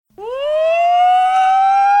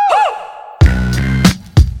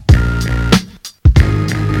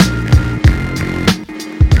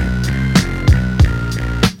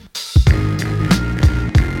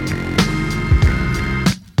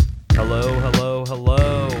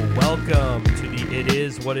Hello. Welcome to the It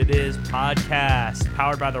Is What It Is podcast,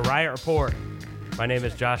 powered by the Riot Report. My name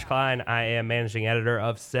is Josh Klein. I am managing editor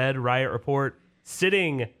of said Riot Report.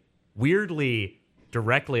 Sitting weirdly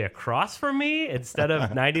directly across from me, instead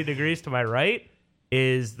of 90 degrees to my right,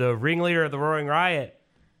 is the ringleader of the Roaring Riot,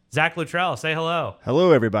 Zach Luttrell. Say hello.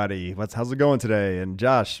 Hello, everybody. How's it going today? And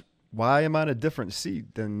Josh, why am I in a different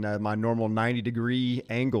seat than my normal 90-degree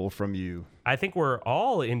angle from you? I think we're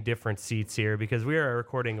all in different seats here because we are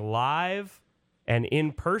recording live and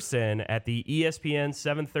in person at the ESPN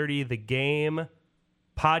 730 The Game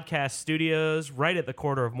podcast studios right at the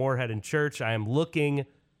corner of Moorhead and Church. I am looking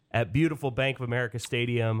at beautiful Bank of America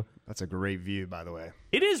Stadium. That's a great view, by the way.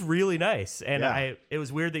 It is really nice. And Yeah. it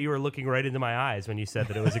was weird that you were looking right into my eyes when you said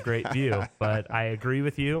that it was a great view. But I agree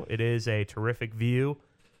with you. It is a terrific view.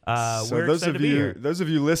 So we're those excited of to be you, here. those of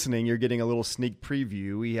you listening, you're getting a little sneak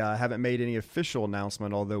preview. We haven't made any official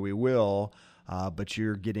announcement, although we will. But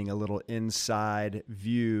you're getting a little inside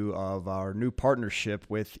view of our new partnership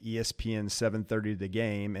with ESPN 730 The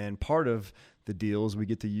Game, and part of the deal is we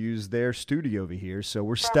get to use their studio over here. So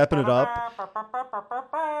we're stepping it up.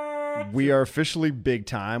 We are officially big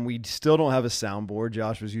time. We still don't have a soundboard.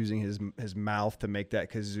 Josh was using his mouth to make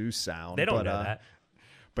that kazoo sound. They don't know that.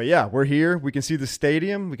 But yeah, we're here. We can see the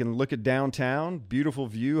stadium. We can look at downtown. Beautiful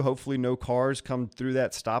view. Hopefully no cars come through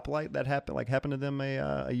that stoplight that happened to them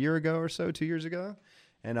a year ago or so, 2 years ago.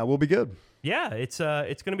 And we'll be good. Yeah, it's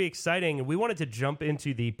going to be exciting. We wanted to jump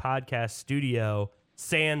into the podcast studio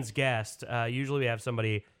sans guest. Usually we have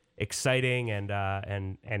somebody exciting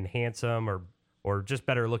and handsome or just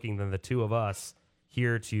better looking than the two of us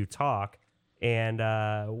here to talk. And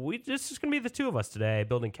this is going to be the two of us today,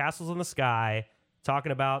 building castles in the sky,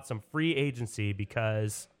 talking about some free agency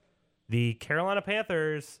because the Carolina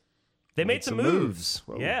Panthers, they made some moves.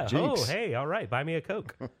 Whoa, yeah. jinx. Oh, hey, all right. Buy me a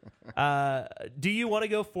Coke. Do you want to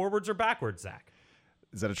go forwards or backwards, Zach?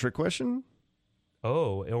 Is that a trick question?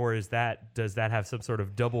 Oh, or does that have some sort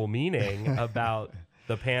of double meaning about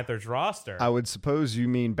the Panthers roster? I would suppose you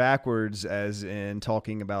mean backwards, as in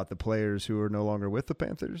talking about the players who are no longer with the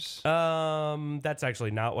Panthers. That's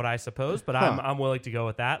actually not what I suppose, but I'm willing to go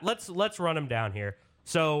with that. Let's run them down here.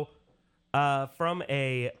 So, from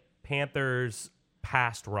a Panthers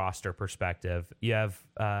past roster perspective, you have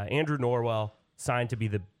Andrew Norwell signed to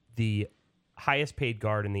be the highest paid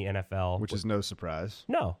guard in the NFL, Which is no surprise.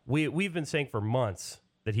 No, we've been saying for months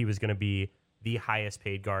that he was going to be the highest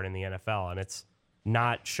paid guard in the NFL, and it's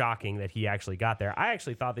not shocking that he actually got there. I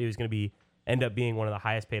actually thought that he was going to end up being one of the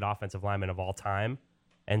highest paid offensive linemen of all time,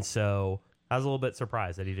 and so I was a little bit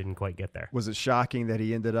surprised that he didn't quite get there. Was it shocking that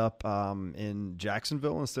he ended up in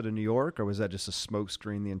Jacksonville instead of New York, or was that just a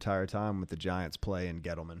smokescreen the entire time with the Giants play and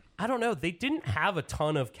Gettleman? I don't know. They didn't have a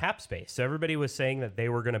ton of cap space, so everybody was saying that they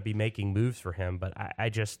were going to be making moves for him, but I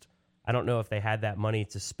don't know if they had that money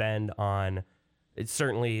to spend on. It's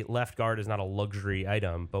certainly left guard is not a luxury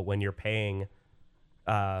item, but when you're paying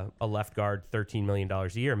a left guard $13 million a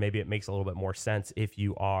year, maybe it makes a little bit more sense if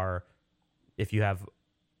you have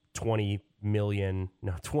 20 million.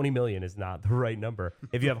 No, 20 million is not the right number.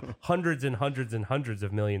 If you have hundreds and hundreds and hundreds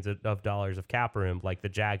of millions of dollars of cap room like the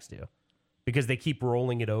Jags do, because they keep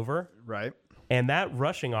rolling it over. Right. And that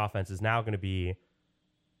rushing offense is now going to be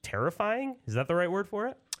terrifying. Is that the right word for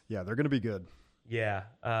it? Yeah, they're going to be good. Yeah.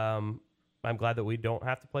 I'm glad that we don't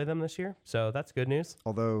have to play them this year. So that's good news.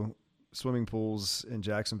 Although swimming pools in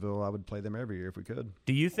Jacksonville, I would play them every year if we could.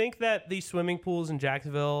 Do you think that the swimming pools in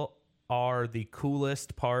Jacksonville are the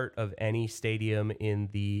coolest part of any stadium in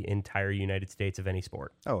the entire United States of any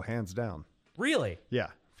sport? Oh, hands down. Really? Yeah,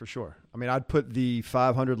 for sure. I mean, I'd put the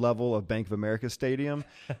 500 level of Bank of America Stadium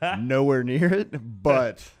nowhere near it,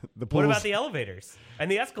 but the pools... What about the elevators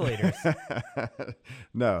and the escalators?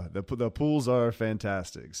 No, the pools are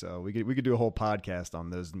fantastic. So we could do a whole podcast on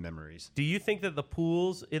those memories. Do you think that the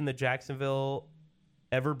pools in the Jacksonville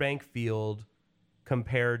Everbank Field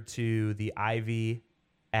compared to the Ivy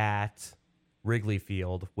at Wrigley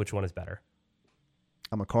Field, which one is better?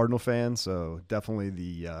 I'm a Cardinal fan, so definitely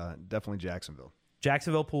Jacksonville.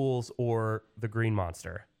 Jacksonville pools or the Green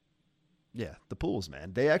Monster? Yeah, the pools,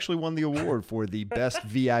 man. They actually won the award for the best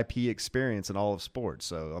VIP experience in all of sports.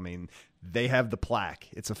 So, I mean, they have the plaque.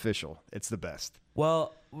 It's official. It's the best.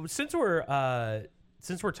 Well, since we're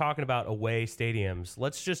talking about away stadiums,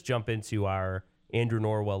 let's just jump into our Andrew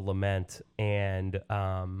Norwell lament and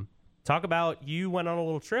talk about, you went on a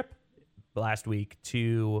little trip last week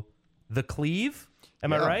to the Cleve.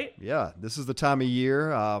 Am I right? Yeah. This is the time of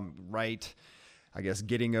year, right? I guess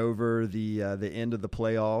getting over the end of the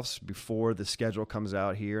playoffs before the schedule comes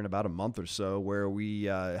out here in about a month or so, where we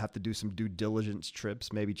have to do some due diligence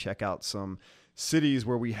trips, maybe check out some cities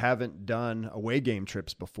where we haven't done away game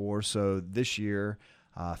trips before. So this year,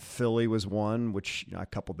 Philly was one, which I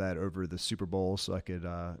coupled that over the Super Bowl so I could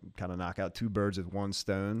kind of knock out two birds with one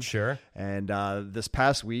stone. Sure. And this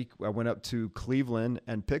past week, I went up to Cleveland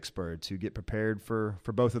and Pittsburgh to get prepared for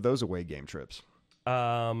both of those away game trips.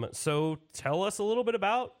 So tell us a little bit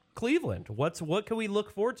about Cleveland. What can we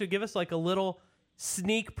look forward to? Give us like a little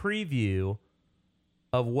sneak preview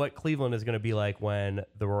of what Cleveland is going to be like when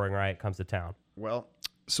the Roaring Riot comes to town. Well,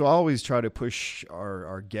 so I always try to push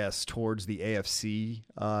our guests towards the AFC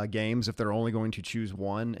games if they're only going to choose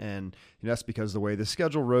one. And that's because the way the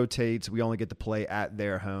schedule rotates, we only get to play at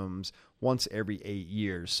their homes once every 8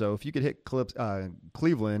 years. So if you could hit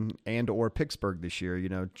Cleveland and or Pittsburgh this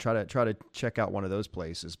year, try to check out one of those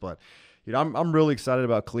places. But I'm really excited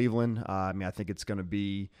about Cleveland. I think it's going to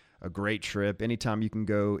be a great trip. Anytime you can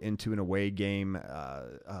go into an away game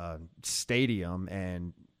stadium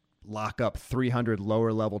and lock up 300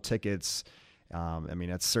 lower level tickets,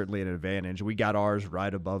 that's certainly an advantage. We got ours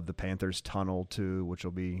right above the Panthers tunnel too, which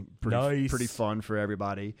will be pretty fun for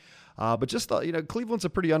everybody. But just Cleveland's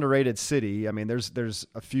a pretty underrated city. There's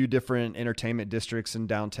a few different entertainment districts in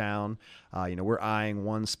downtown. We're eyeing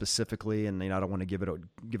one specifically, and I don't want to give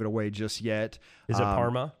it away just yet. Is it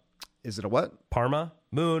Parma? Is it a what? Parma?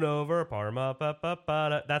 Moon over Parma.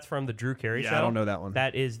 That's from the Drew Carey Show. I don't know that one.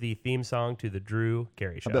 That is the theme song to the Drew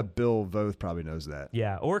Carey Show. I bet Bill Voth probably knows that.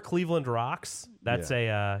 Yeah, or Cleveland Rocks. That's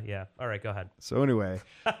yeah. All right, go ahead. So anyway,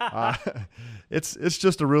 it's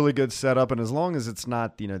just a really good setup, and as long as it's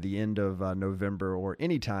not the end of November or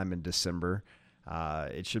any time in December,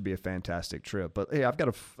 it should be a fantastic trip. But hey, I've got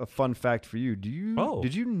a fun fact for you.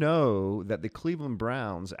 Did you know that the Cleveland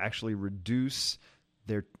Browns actually reduce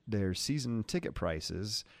their season ticket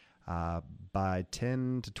prices by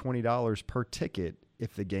 $10 to $20 per ticket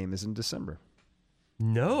if the game is in December?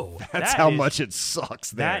 No, that's how much it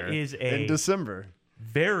sucks there. That is in December.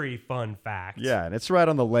 Very fun fact. Yeah, and it's right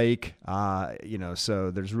on the lake,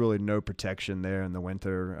 so there's really no protection there in the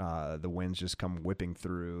winter. The winds just come whipping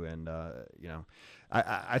through, and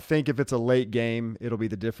I think if it's a late game, it'll be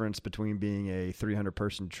the difference between being a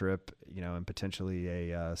 300-person trip, and potentially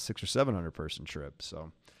a 600 or 700-person trip.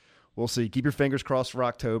 So we'll see. Keep your fingers crossed for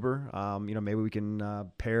October. Maybe we can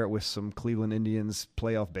pair it with some Cleveland Indians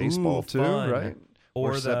playoff baseball too, fun. Right?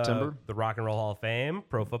 Or September. The Rock and Roll Hall of Fame,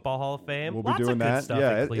 Pro Football Hall of Fame. We'll Lots be doing of good that. stuff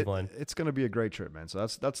in Cleveland. It's going to be a great trip, man. So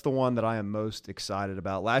that's the one that I am most excited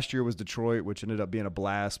about. Last year was Detroit, which ended up being a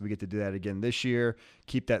blast. We get to do that again this year.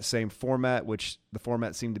 Keep that same format, which the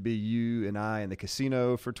format seemed to be you and I in the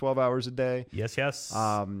casino for 12 hours a day. Yes.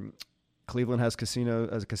 Cleveland has a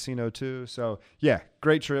casino too. So yeah,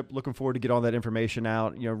 great trip. Looking forward to get all that information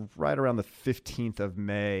out. Right around the 15th of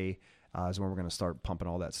May. Is when we're going to start pumping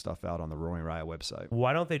all that stuff out on the Roaring Riot website.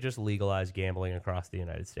 Why don't they just legalize gambling across the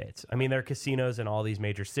United States? There are casinos in all these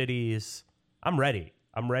major cities. I'm ready.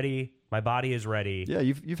 My body is ready. Yeah,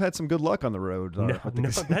 you've had some good luck on the road. No,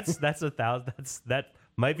 that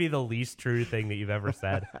might be the least true thing that you've ever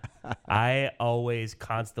said. I always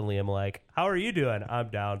constantly am like, how are you doing? I'm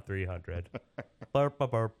down 300. That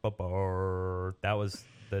was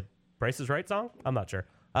the Price is Right song? I'm not sure.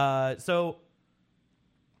 So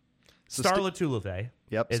Star Lotulelei.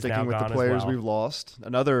 Yep, is sticking now with the gone players as well. we've lost.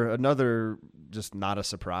 Another just not a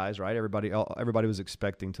surprise, right? Everybody was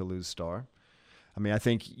expecting to lose Star. I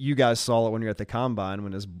think you guys saw it when you were at the Combine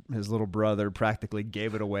when his little brother practically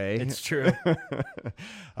gave it away. It's true.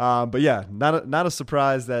 But yeah, not a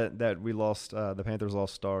surprise that we lost, the Panthers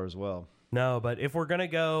lost Star as well. No, but if we're going to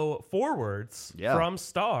go forwards from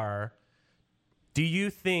Star, do you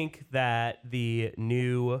think that the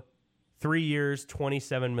new 3 years,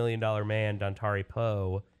 $27 million man, Dontari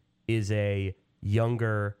Poe, is a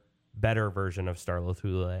younger, better version of Star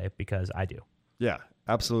Lotulelei? Because I do. Yeah,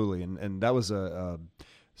 absolutely. And that was a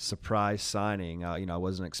surprise signing. I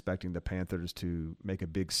wasn't expecting the Panthers to make a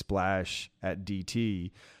big splash at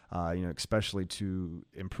DT, especially to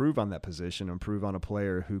improve on that position, improve on a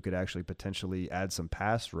player who could actually potentially add some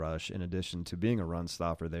pass rush in addition to being a run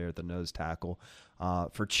stopper there at the nose tackle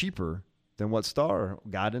for cheaper than what Star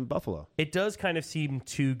got in Buffalo. It does kind of seem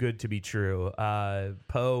too good to be true.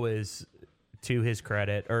 Poe is, to his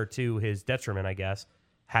credit, or to his detriment, I guess,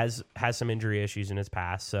 has some injury issues in his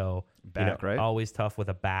past. So right? Always tough with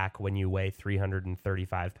a back when you weigh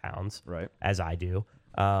 335 pounds, right? As I do.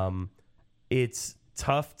 It's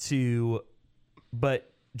tough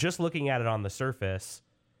but just looking at it on the surface,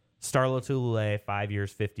 Star Lotulelei, 5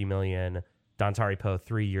 years, $50 million. Dontari Poe,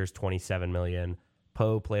 3 years, $27 million.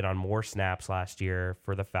 Poe played on more snaps last year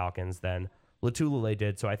for the Falcons than Lotulelei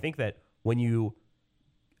did. So I think that when you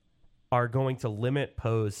are going to limit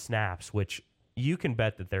Poe's snaps, which you can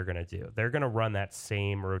bet that they're going to do. They're going to run that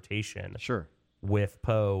same rotation Sure. with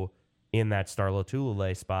Poe in that Starlo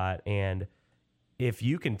Tulele spot. And if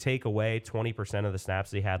you can take away 20% of the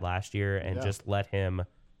snaps that he had last year and just let him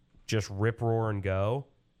just rip, roar, and go,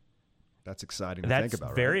 that's exciting to that's think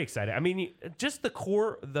about. Very right? exciting. I mean, just the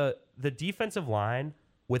core, the defensive line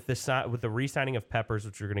with the re-signing of Peppers,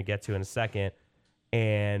 which we're going to get to in a second,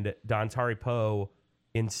 and Dontari Poe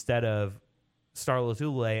instead of Starlo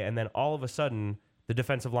Tulele, and then all of a sudden the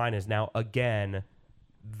defensive line is now again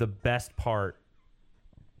the best part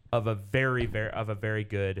of a very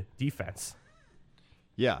good defense.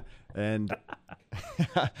 Yeah, and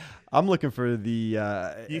I'm looking for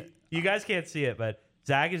the. You guys can't see it, but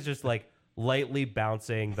Zach is just like lightly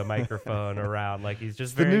bouncing the microphone around, like he's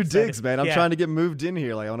just the very new excited. digs, man. I'm trying to get moved in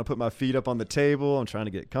here. Like I want to put my feet up on the table. I'm trying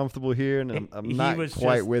to get comfortable here, and I'm not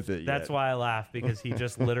quite with it yet. That's why I laugh, because he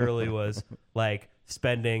just literally was like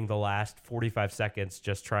spending the last 45 seconds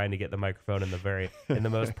just trying to get the microphone in the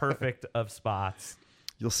most perfect of spots.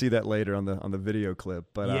 You'll see that later on the video clip.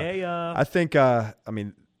 But yeah. I think I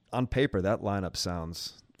mean, on paper that lineup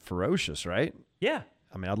sounds ferocious, right? Yeah.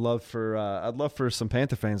 I mean, I'd love for some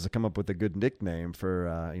Panther fans to come up with a good nickname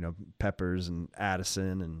for Peppers and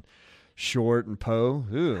Addison and Short and Poe.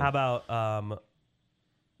 Ooh. How about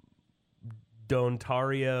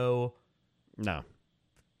Dontario? No.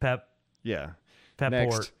 Pep. Yeah.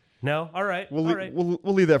 Peport. Next. No. All right. We'll all right. We'll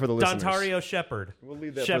leave that for the listeners. Dontario Shepherd. We'll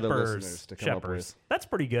leave that for the listeners to come up with. That's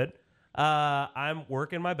pretty good. I'm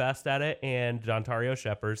working my best at it, and Dontario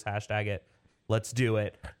Shepherds, hashtag it. Let's do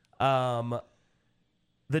it.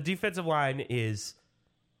 The defensive line is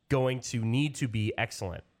going to need to be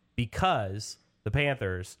excellent because the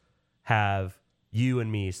Panthers have you and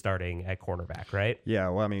me starting at cornerback, right? Yeah,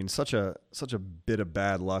 well, I mean, such a bit of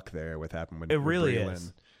bad luck there with happened with really Breeland.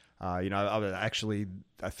 is.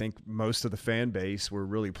 I think most of the fan base were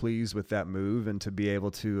really pleased with that move and to be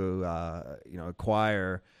able to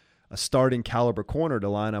acquire a starting caliber corner to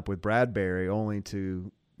line up with Bradbury, only to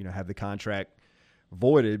have the contract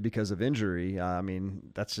voided because of injury. I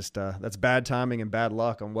mean, that's just that's bad timing and bad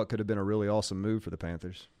luck on what could have been a really awesome move for the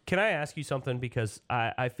Panthers. Can I ask you something? Because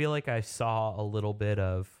I feel like I saw a little bit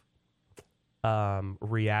of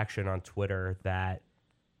reaction on Twitter that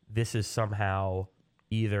this is somehow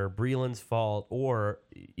either Breeland's fault, or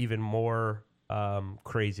even more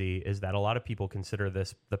crazy is that a lot of people consider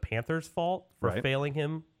this the Panthers' fault for failing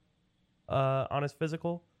him on his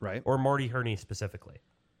physical, right? Or Marty Herney specifically.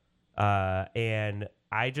 And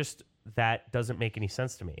that doesn't make any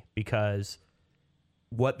sense to me, because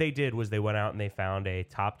what they did was they went out and they found a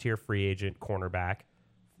top tier free agent cornerback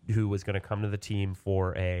who was going to come to the team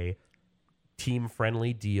for a team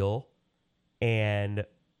friendly deal. And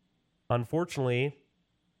unfortunately,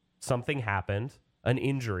 something happened, an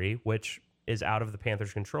injury, which is out of the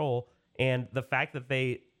Panthers' control. And the fact that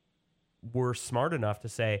they were smart enough to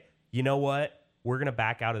say, you know what? We're going to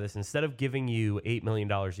back out of this. Instead of giving you $8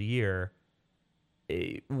 million a year,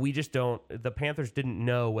 we just don't. The Panthers didn't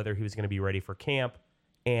know whether he was going to be ready for camp.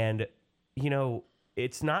 And,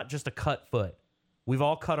 it's not just a cut foot. We've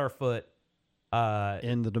all cut our foot.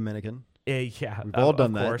 In the Dominican. Yeah. We've all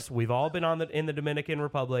done that. Of course. We've all been in the Dominican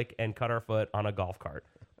Republic and cut our foot on a golf cart.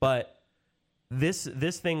 But this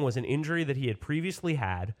thing was an injury that he had previously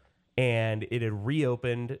had, and it had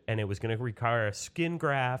reopened, and it was going to require a skin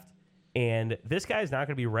graft. And this guy is not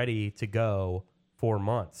going to be ready to go for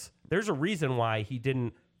months. There's a reason why he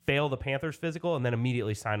didn't fail the Panthers physical and then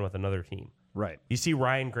immediately sign with another team. Right. You see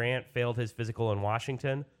Ryan Grant failed his physical in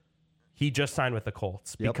Washington. He just signed with the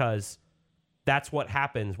Colts because that's what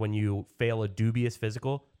happens when you fail a dubious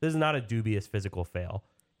physical. This is not a dubious physical fail.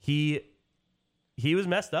 He was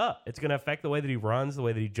messed up. It's going to affect the way that he runs, the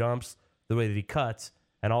way that he jumps, the way that he cuts,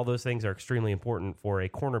 and all those things are extremely important for a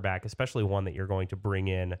cornerback, especially one that you're going to bring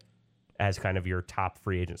in as kind of your top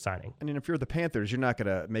free agent signing. I mean, if you're the Panthers, you're not going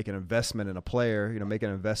to make an investment in a player, make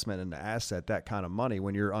an investment in an asset, that kind of money,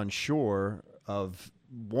 when you're unsure of,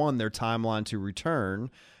 one, their timeline to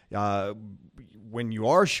return, when you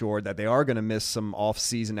are sure that they are going to miss some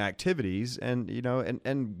off-season activities, and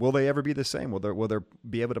and will they ever be the same? Will they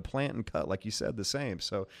be able to plant and cut, like you said, the same?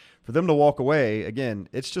 So for them to walk away, again,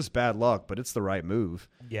 it's just bad luck, but it's the right move.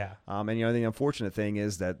 Yeah. And the unfortunate thing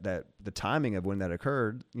is that the timing of when that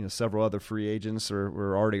occurred, several other free agents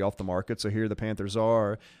were already off the market. So here the Panthers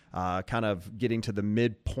are kind of getting to the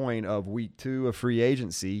midpoint of week 2 of free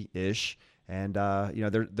agency ish, and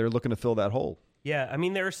they're looking to fill that hole. Yeah, I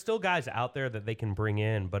mean, there are still guys out there that they can bring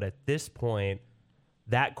in, but at this point,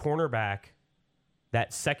 that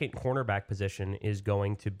second cornerback position is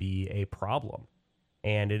going to be a problem,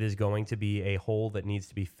 and it is going to be a hole that needs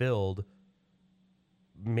to be filled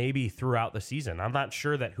maybe throughout the season. I'm not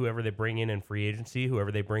sure that whoever they bring in free agency,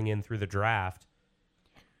 whoever they bring in through the draft,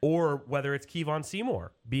 or whether it's Kevon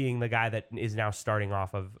Seymour being the guy that is now starting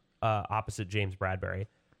off of opposite James Bradbury.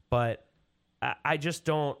 But I just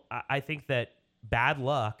don't. I think that bad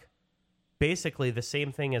luck, basically the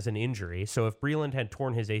same thing as an injury. So if Breeland had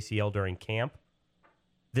torn his ACL during camp,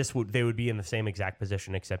 they would be in the same exact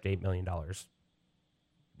position except $8 million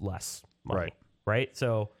less money. Right?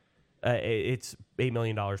 So it's $8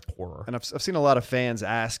 million poorer. And I've seen a lot of fans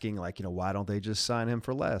asking, like, why don't they just sign him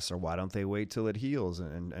for less, or why don't they wait till it heals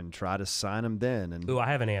and try to sign him then? And I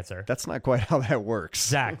have an answer. That's not quite how that works.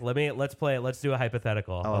 Zach, let's play it. Let's do a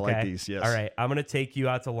hypothetical. Oh, okay? I like these. Yes. All right. I'm going to take you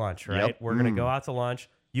out to lunch. Right? Yep. We're going to go out to lunch.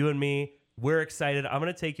 You and me. We're excited. I'm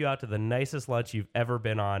going to take you out to the nicest lunch you've ever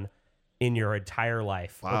been on in your entire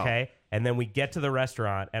life. Wow. Okay. And then we get to the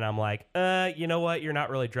restaurant, and I'm like, you know what? You're not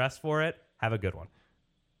really dressed for it. Have a good one.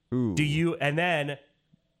 Ooh. Do you? And then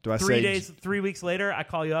do I 3 weeks later, I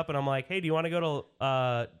call you up and I'm like, hey, do you want to go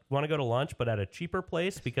to lunch, but at a cheaper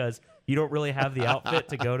place because you don't really have the outfit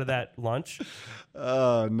to go to that lunch?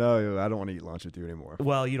 No, I don't want to eat lunch with you anymore.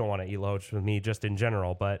 Well, you don't want to eat lunch with me just in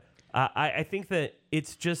general, but I think that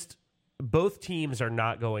it's just both teams are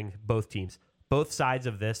not going. Both sides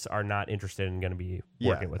of this are not interested in going to be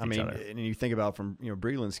working with each other. And you think about from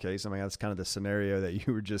Breeland's case, that's kind of the scenario that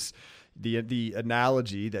you were just the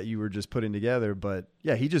analogy that you were just putting together. But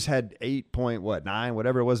yeah, he just had $8.9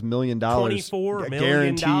 whatever it was $1 million, $24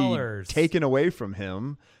 million guaranteed taken away from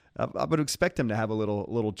him. I would expect him to have a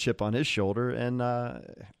little chip on his shoulder, and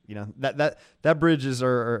that bridge is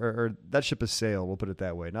or that ship has sailed. We'll put it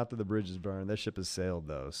that way. Not that the bridge is burned. That ship has sailed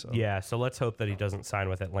though. So yeah. So let's hope that he doesn't sign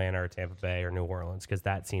with Atlanta or Tampa Bay or New Orleans, because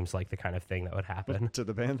that seems like the kind of thing that would happen to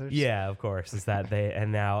the Panthers. Yeah, of course. Is that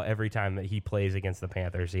and now every time that he plays against the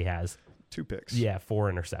Panthers, he has 2 picks. Yeah,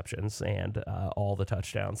 4 interceptions and all the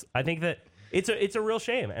touchdowns. I think that it's a real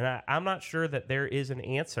shame, and I'm not sure that there is an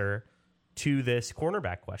answer to this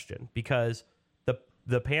cornerback question, because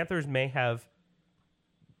the Panthers may have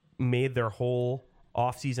made their whole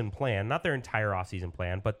offseason plan, not their entire offseason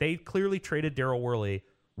plan, but they clearly traded Daryl Worley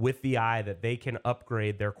with the eye that they can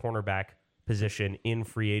upgrade their cornerback position in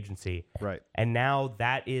free agency. Right. And now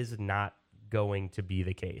that is not going to be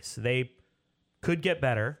the case. They could get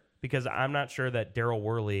better, because I'm not sure that Daryl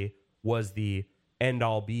Worley was the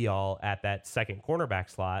end-all, be-all at that second cornerback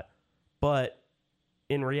slot, but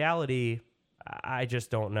in reality, I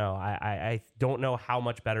just don't know. I don't know how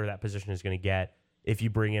much better that position is going to get if you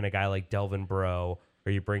bring in a guy like Delvin Breaux,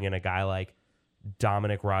 or you bring in a guy like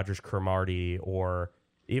Dominic Rodgers-Cromartie, or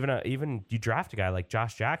even you draft a guy like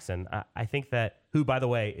Josh Jackson. I think that, who, by the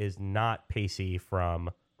way, is not Pacey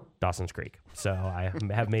from Dawson's Creek. So I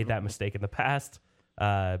have made that mistake in the past.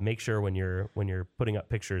 Make sure when you're putting up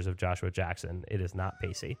pictures of Joshua Jackson, it is not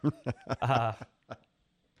Pacey.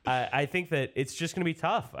 I think that it's just going to be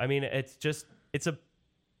tough.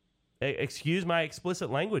 Excuse my explicit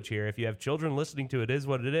language here. If you have children listening to it, is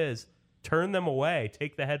what it is. Turn them away.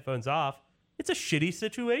 Take the headphones off. It's a shitty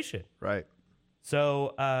situation. Right.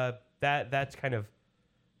 So that's where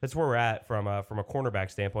we're at from a cornerback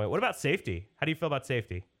standpoint. What about safety? How do you feel about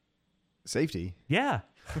safety? Safety? Yeah.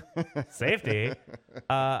 Safety.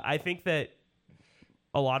 I think that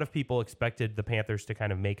a lot of people expected the Panthers to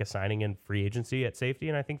kind of make a signing in free agency at safety,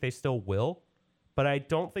 and I think they still will. But I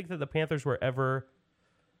don't think that the Panthers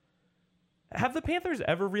have the Panthers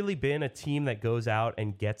ever really been a team that goes out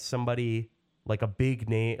and gets somebody like a big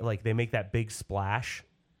name, like they make that big splash?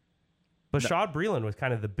 Bashaud Breeland was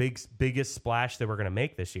kind of the biggest splash they were going to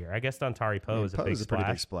make this year. I guess Dontari Poe is a big splash. Pretty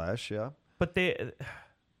big splash, yeah. But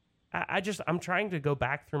I'm trying to go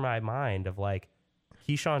back through my mind of like,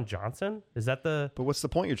 Keyshawn Johnson? Is that the... But what's the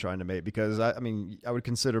point you're trying to make? Because, I would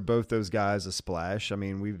consider both those guys a splash.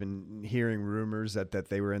 We've been hearing rumors that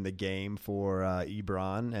they were in the game for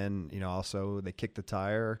Ebron, and, also they kicked the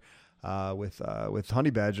tire with Honey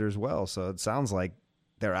Badger as well. So it sounds like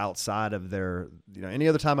they're outside of their... any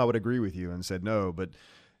other time I would agree with you and said no, but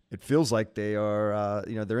it feels like they are,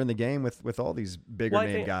 they're in the game with all these bigger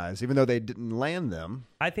name guys, even though they didn't land them.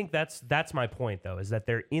 I think that's my point, though, is that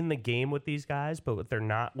they're in the game with these guys, but what they're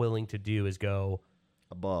not willing to do is go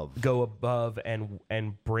above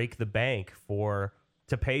and break the bank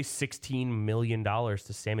to pay $16 million to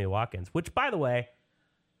Sammy Watkins, which, by the way,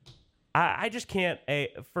 I just can't.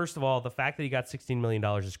 First of all, the fact that he got $16 million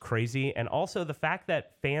is crazy, and also the fact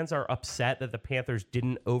that fans are upset that the Panthers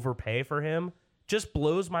didn't overpay for him just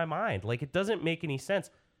blows my mind. Like, it doesn't make any sense.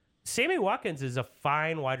 Sammy Watkins is a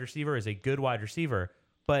fine wide receiver, is a good wide receiver,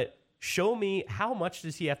 but show me how much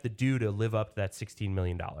does he have to do to live up to that $16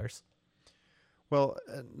 million? Well,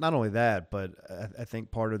 not only that, but I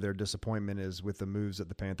think part of their disappointment is with the moves that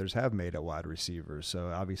the Panthers have made at wide receiver.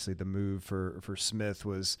 So obviously the move for Smith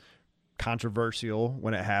was controversial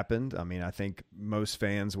when it happened. I mean, I think most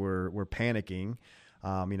fans were panicking,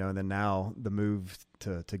 and then now the move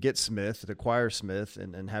to get Smith, to acquire Smith,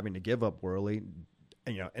 and having to give up Worley,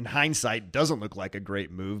 in hindsight, doesn't look like a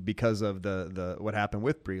great move because of the what happened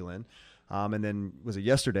with Breeland. And then was it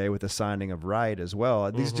yesterday with the signing of Wright as well.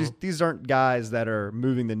 These aren't guys that are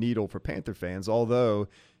moving the needle for Panther fans, although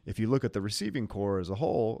if you look at the receiving core as a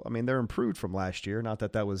whole, I mean, they're improved from last year. Not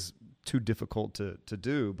that was too difficult to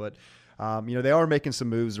do, but they are making some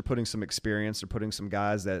moves. They're putting some experience. They're putting some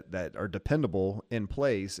guys that are dependable in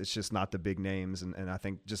place. It's just not the big names. And I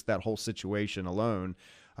think just that whole situation alone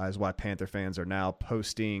is why Panther fans are now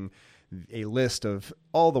posting a list of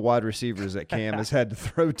all the wide receivers that Cam has had to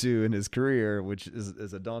throw to in his career, which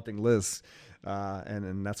is a daunting list.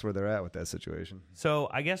 And that's where they're at with that situation. So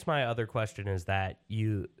I guess my other question is that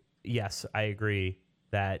yes, I agree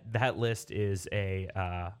that list is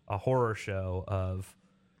a horror show of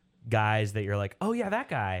guys that you're like, oh yeah, that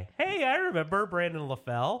guy. Hey, I remember Brandon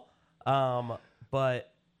LaFell.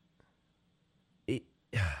 But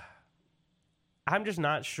I'm just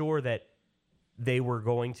not sure that they were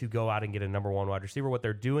going to go out and get a number one wide receiver. What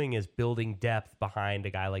they're doing is building depth behind a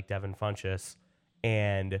guy like Devin Funchess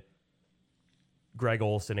and Greg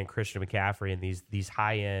Olsen and Christian McCaffrey and these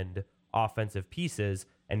high-end offensive pieces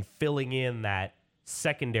and filling in that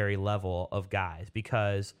secondary level of guys.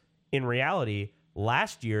 Because in reality,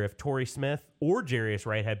 last year, if Torrey Smith or Jarius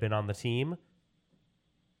Wright had been on the team,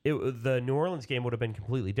 the New Orleans game would have been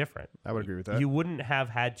completely different. I would agree with that. You wouldn't have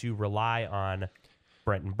had to rely on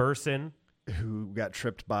Brenton Burson, who got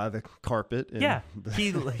tripped by the carpet. I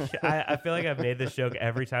feel like I've made this joke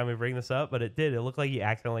every time we bring this up, but it did. It looked like he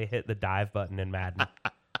accidentally hit the dive button in Madden.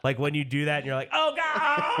 Like when you do that and you're like, oh,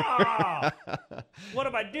 God, what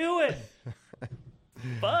am I doing?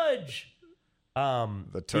 Fudge.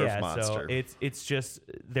 The turf monster. So it's just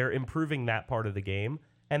they're improving that part of the game,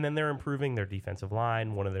 and then they're improving their defensive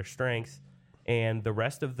line, one of their strengths, and the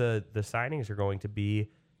rest of the signings are going to be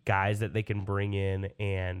guys that they can bring in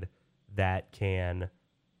and that can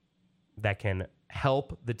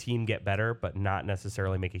help the team get better, but not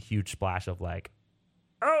necessarily make a huge splash of like,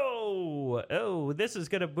 we're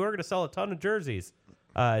gonna sell a ton of jerseys.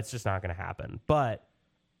 It's just not gonna happen. But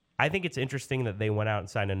I think it's interesting that they went out and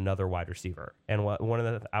signed another wide receiver. And I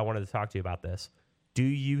wanted to talk to you about this. Do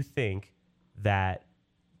you think that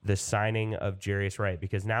the signing of Jarius Wright,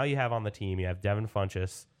 because now you have on the team, you have Devin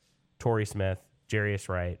Funchess, Torrey Smith, Jarius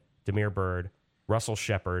Wright, Damiere Byrd, Russell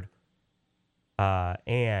Shepard,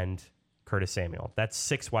 and Curtis Samuel. That's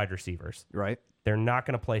 6 wide receivers. Right. They're not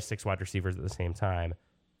going to play 6 wide receivers at the same time.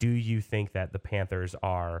 Do you think that the Panthers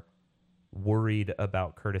are worried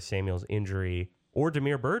about Curtis Samuel's injury or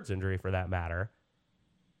Damiere Byrd's injury for that matter,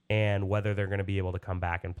 and whether they're going to be able to come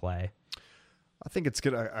back and play? I think it's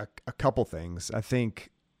good. A couple things. I think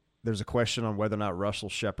there's a question on whether or not Russell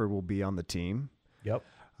Shepard will be on the team. Yep.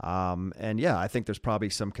 And yeah, I think there's probably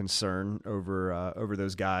some concern over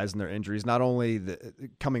those guys and their injuries, not only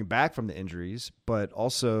coming back from the injuries, but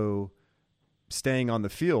also staying on the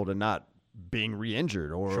field and not being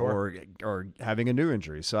re-injured or having a new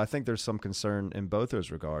injury. So I think there's some concern in both those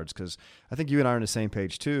regards, because I think you and I are on the same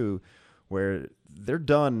page too, where they're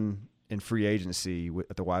done in free agency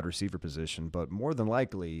at the wide receiver position, but more than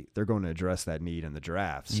likely they're going to address that need in the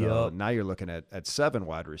draft. So now you're looking at 7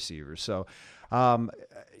 wide receivers. So,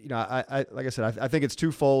 I like I said, I think it's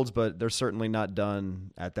twofolds, but they're certainly not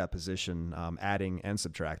done at that position, adding and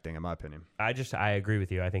subtracting, in my opinion. I agree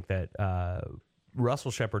with you. I think that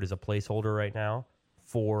Russell Shepard is a placeholder right now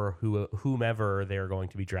for whomever they're going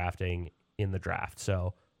to be drafting in the draft.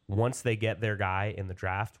 So once they get their guy in the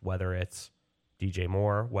draft, whether it's DJ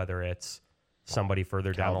Moore, whether it's somebody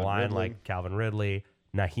further down the line like Calvin Ridley,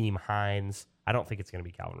 Naheem Hines. I don't think it's going to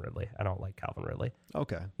be Calvin Ridley. I don't like Calvin Ridley.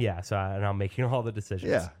 Okay. Yeah, so and I'm making all the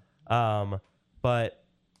decisions. Yeah. But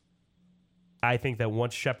I think that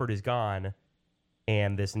once Shepard is gone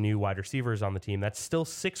and this new wide receiver is on the team, that's still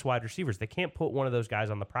 6 wide receivers. They can't put one of those guys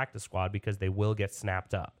on the practice squad because they will get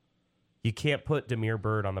snapped up. You can't put Damiere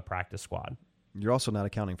Byrd on the practice squad. You're also not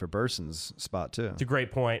accounting for Burson's spot too. It's a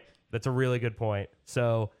great point. That's a really good point.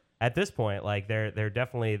 So at this point, like they're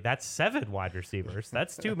definitely, that's 7 wide receivers.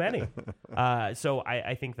 That's too many. So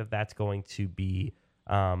I think that's going to be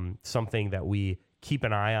something that we keep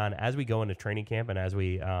an eye on as we go into training camp and as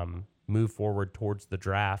we move forward towards the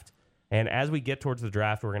draft. And as we get towards the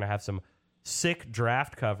draft, we're going to have some sick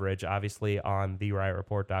draft coverage, obviously, on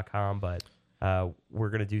TheRiotReport.com, but we're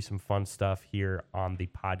going to do some fun stuff here on the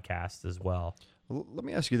podcast as well. Well, let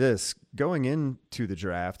me ask you this. Going into the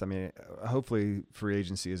draft, I mean, hopefully free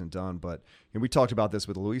agency isn't done, but we talked about this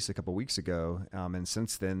with Luis a couple of weeks ago, and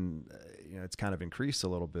since then, it's kind of increased a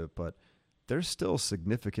little bit, but there's still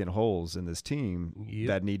significant holes in this team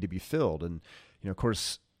that need to be filled. And, of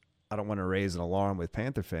course, I don't want to raise an alarm with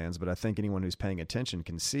Panther fans, but I think anyone who's paying attention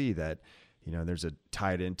can see that, there's a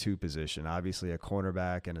tight end 2 position, obviously a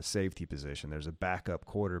cornerback and a safety position. There's a backup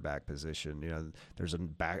quarterback position. There's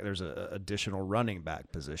a additional running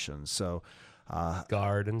back position. So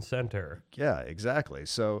guard and center. Yeah, exactly.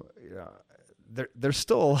 So there's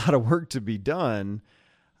still a lot of work to be done.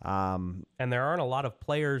 And there aren't a lot of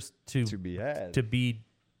players to be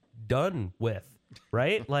done with,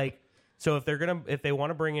 right? Like, so if they want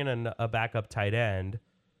to bring in a backup tight end,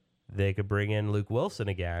 they could bring in Luke Wilson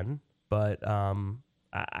again. But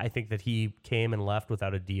I think that he came and left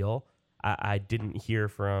without a deal. I didn't hear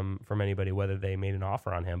from anybody whether they made an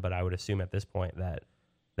offer on him, but I would assume at this point that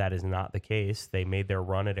is not the case. They made their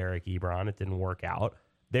run at Eric Ebron. It didn't work out.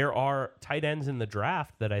 There are tight ends in the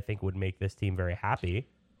draft that I think would make this team very happy.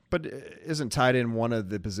 But isn't tight end one of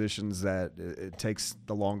the positions that it takes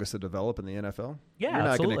the longest to develop in the NFL? Yeah, You're not going to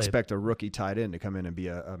absolutely. expect a rookie tight end to come in and be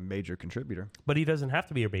a major contributor. But he doesn't have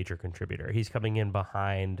to be a major contributor. He's coming in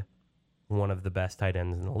behind one of the best tight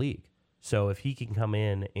ends in the league. So if he can come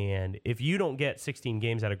in, and if you don't get 16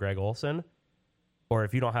 games out of Greg Olsen, or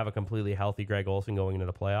if you don't have a completely healthy Greg Olsen going into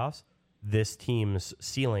the playoffs, this team's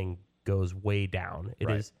ceiling goes way down. It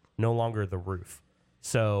is no longer the roof.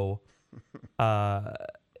 So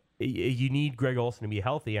you need Greg Olsen to be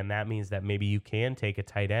healthy, and that means that maybe you can take a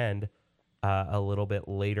tight end a little bit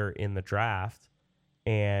later in the draft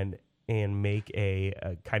and make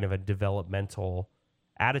a kind of a developmental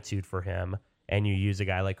attitude for him, and you use a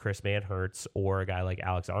guy like Chris Manhertz or a guy like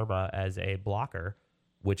Alex Arma as a blocker,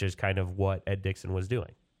 which is kind of what Ed Dixon was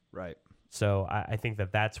doing. Right. So I think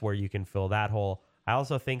that that's where you can fill that hole. I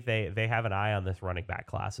also think they have an eye on this running back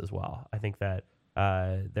class as well. I think that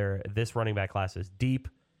this running back class is deep,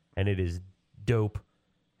 and it is dope,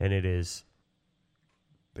 and it is...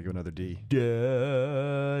 Think of another D.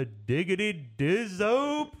 Diggity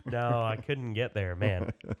dizzope. No, I couldn't get there,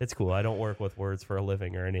 man. It's cool. I don't work with words for a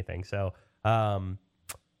living or anything. So I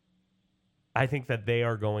think that they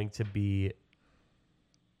are going to be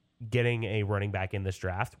getting a running back in this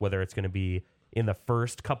draft, whether it's going to be in the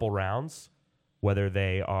first couple rounds, whether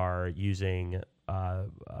they are using a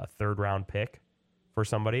third-round pick for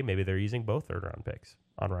somebody. Maybe they're using both third-round picks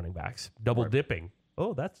on running backs. Double dipping.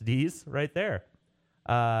 Oh, that's D's right there.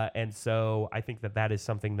 And so I think that is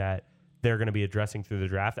something that they're going to be addressing through the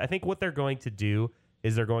draft. I think what they're going to do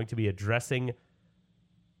is they're going to be addressing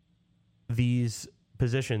these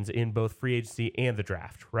positions in both free agency and the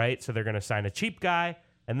draft, right? So they're going to sign a cheap guy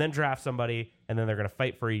and then draft somebody, and then they're going to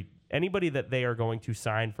fight for anybody that they are going to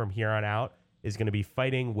sign from here on out is going to be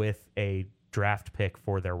fighting with a draft pick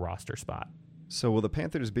for their roster spot. So will the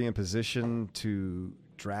Panthers be in position to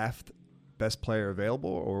draft best player available,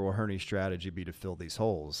 or will Hurney's strategy be to fill these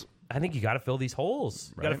holes? I think you got to fill these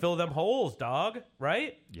holes. You got to fill them holes, dog.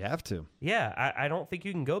 Right? You have to. Yeah, I don't think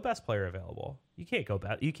you can go best player available. You can't go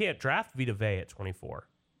best. You can't draft Vita Vea at 24,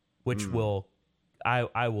 which will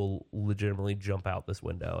I will legitimately jump out this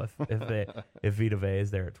window if Vita Vea is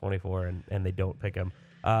there at 24 and they don't pick him.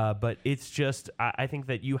 But it's just I think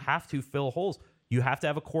that you have to fill holes. You have to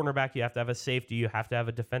have a cornerback. You have to have a safety. You have to have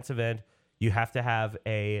a defensive end. You have to have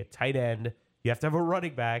a tight end. You have to have a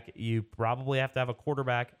running back. You probably have to have a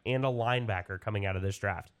quarterback and a linebacker coming out of this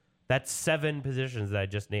draft. That's 7 positions that I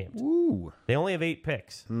just named. Ooh. They only have 8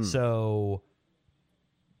 picks. So,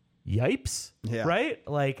 yipes, right?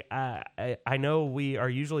 Like, I know we are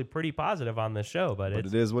usually pretty positive on this show, but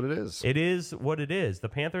it is what it is. It is what it is. The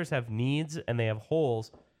Panthers have needs and they have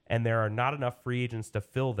holes, and there are not enough free agents to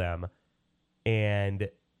fill them, and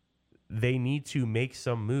they need to make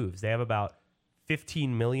some moves. They have about $15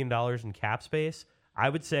 million in cap space. I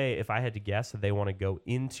would say, if I had to guess, that they want to go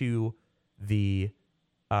into the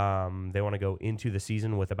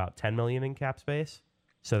season with about $10 million in cap space.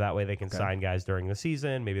 So that way they can sign guys during the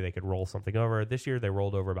season. Maybe they could roll something over. This year they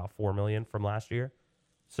rolled over about $4 million from last year.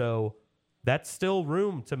 So that's still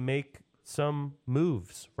room to make some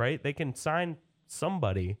moves, right? They can sign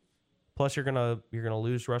somebody. Plus you're gonna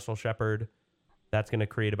lose Russell Shepard. That's going to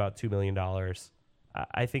create about $2 million.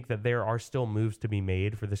 I think that there are still moves to be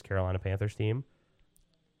made for this Carolina Panthers team,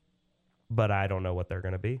 but I don't know what they're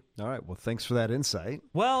going to be. All right. Well, thanks for that insight.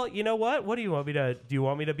 Well, you know what? What do you want me to? Do you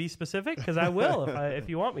want me to be specific? Because I will if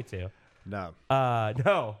you want me to. No.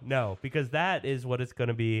 No, because that is what it's going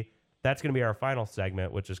to be that's going to be our final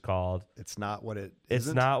segment, which is called It's Not What It It's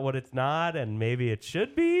Isn't. Not What It's Not, and maybe it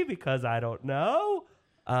should be because I don't know.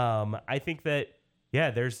 I think that,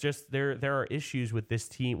 there's just there are issues with this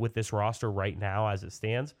team, with this roster right now as it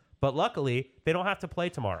stands. But luckily, they don't have to play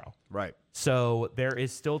tomorrow. Right. So there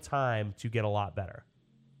is still time to get a lot better.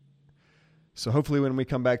 So hopefully when we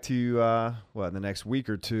come back to you, in the next week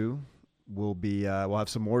or two, we'll have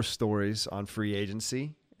some more stories on free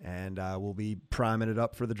agency, and we'll be priming it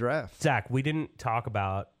up for the draft. Zach, we didn't talk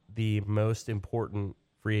about the most important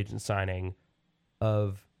free agent signing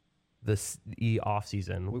of the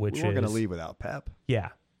offseason, which we weren't going to leave without Pep. Yeah.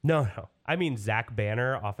 No. I mean Zach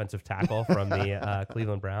Banner, offensive tackle from the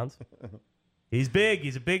Cleveland Browns. He's big.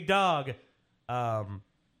 He's a big dog.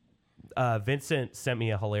 Vincent sent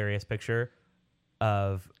me a hilarious picture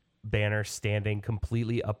of Banner standing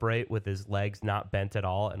completely upright with his legs not bent at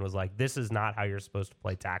all and was like, this is not how you're supposed to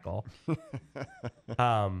play tackle.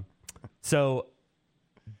 So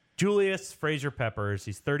Julius Fraser-Peppers,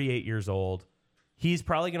 he's 38 years old. He's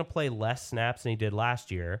probably going to play less snaps than he did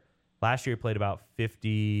last year. Last year he played about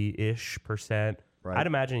 50-ish%. Right. I'd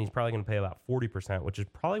imagine he's probably going to play about 40%, which is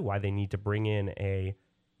probably why they need to bring in a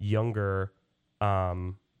younger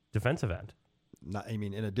defensive end.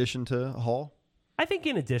 In addition to Hall? I think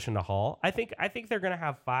in addition to Hall. I think they're going to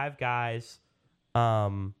have 5 guys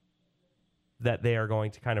that they are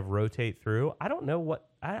going to kind of rotate through. I don't know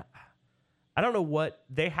what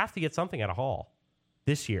they have to get something out of Hall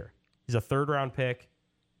this year. He's a 3rd-round pick.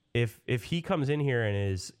 If he comes in here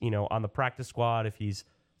and is, on the practice squad, if he's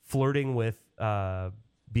flirting with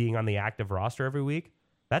being on the active roster every week,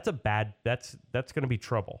 that's going to be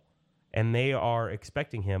trouble. And they are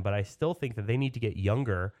expecting him, but I still think that they need to get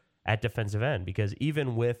younger at defensive end, because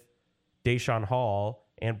even with Deshaun Hall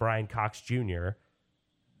and Brian Cox Jr.,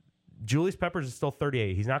 Julius Peppers is still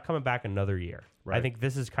 38. He's not coming back another year. Right. I think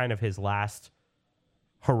this is kind of his last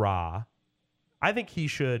hurrah. I think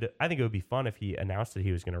it would be fun if he announced that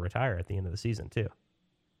he was going to retire at the end of the season, too.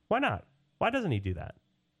 Why not? Why doesn't he do that?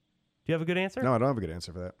 Do you have a good answer? No, I don't have a good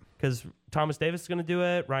answer for that. Because Thomas Davis is going to do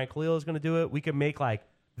it. Ryan Khalil is going to do it. We could make,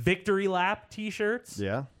 victory lap T-shirts.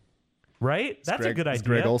 Yeah. Right? That's a good idea. Is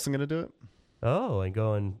Greg Olsen going to do it? Oh, and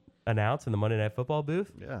go and announce in the Monday Night Football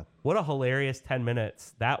booth? Yeah. What a hilarious 10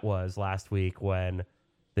 minutes that was last week when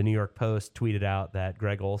the New York Post tweeted out that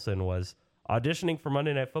Greg Olsen was auditioning for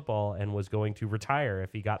Monday Night Football and was going to retire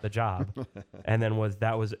if he got the job. And then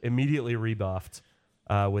that was immediately rebuffed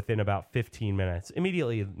within about 15 minutes.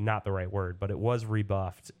 Immediately, not the right word, but it was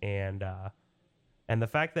rebuffed. And the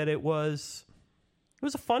fact that it was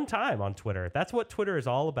a fun time on Twitter. That's what Twitter is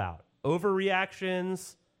all about.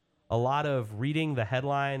 Overreactions, a lot of reading the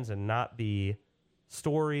headlines and not the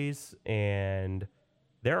stories. And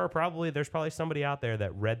there's probably somebody out there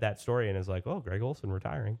that read that story and is like, oh, Greg Olsen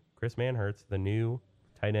retiring. Chris Manhertz, the new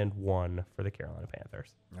tight end 1 for the Carolina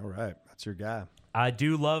Panthers. All right. That's your guy. I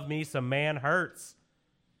do love me some Manhertz.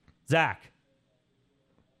 Zach,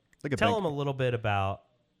 tell them a little bit about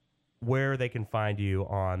where they can find you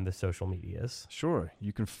on the social medias. Sure.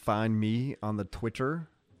 You can find me on the Twitter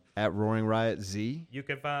at Roaring Riot Z. You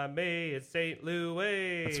can find me at St.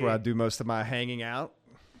 Louis. That's where I do most of my hanging out.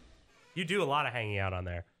 You do a lot of hanging out on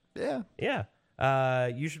there. Yeah. Yeah.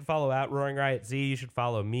 You should follow at Roaring Riot Z. You should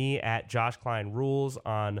follow me at Josh Klein Rules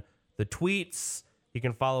on the tweets. You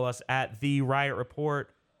can follow us at The Riot Report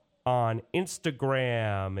on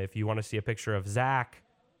Instagram. If you want to see a picture of Zach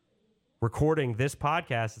recording this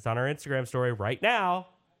podcast, it's on our Instagram story right now,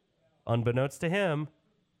 unbeknownst to him.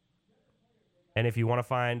 And if you want to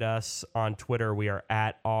find us on Twitter, we are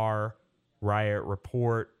at R Riot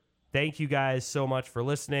Report. Thank you guys so much for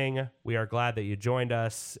listening. We are glad that you joined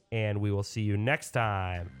us, and we will see you next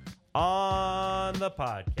time on the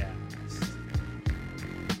podcast.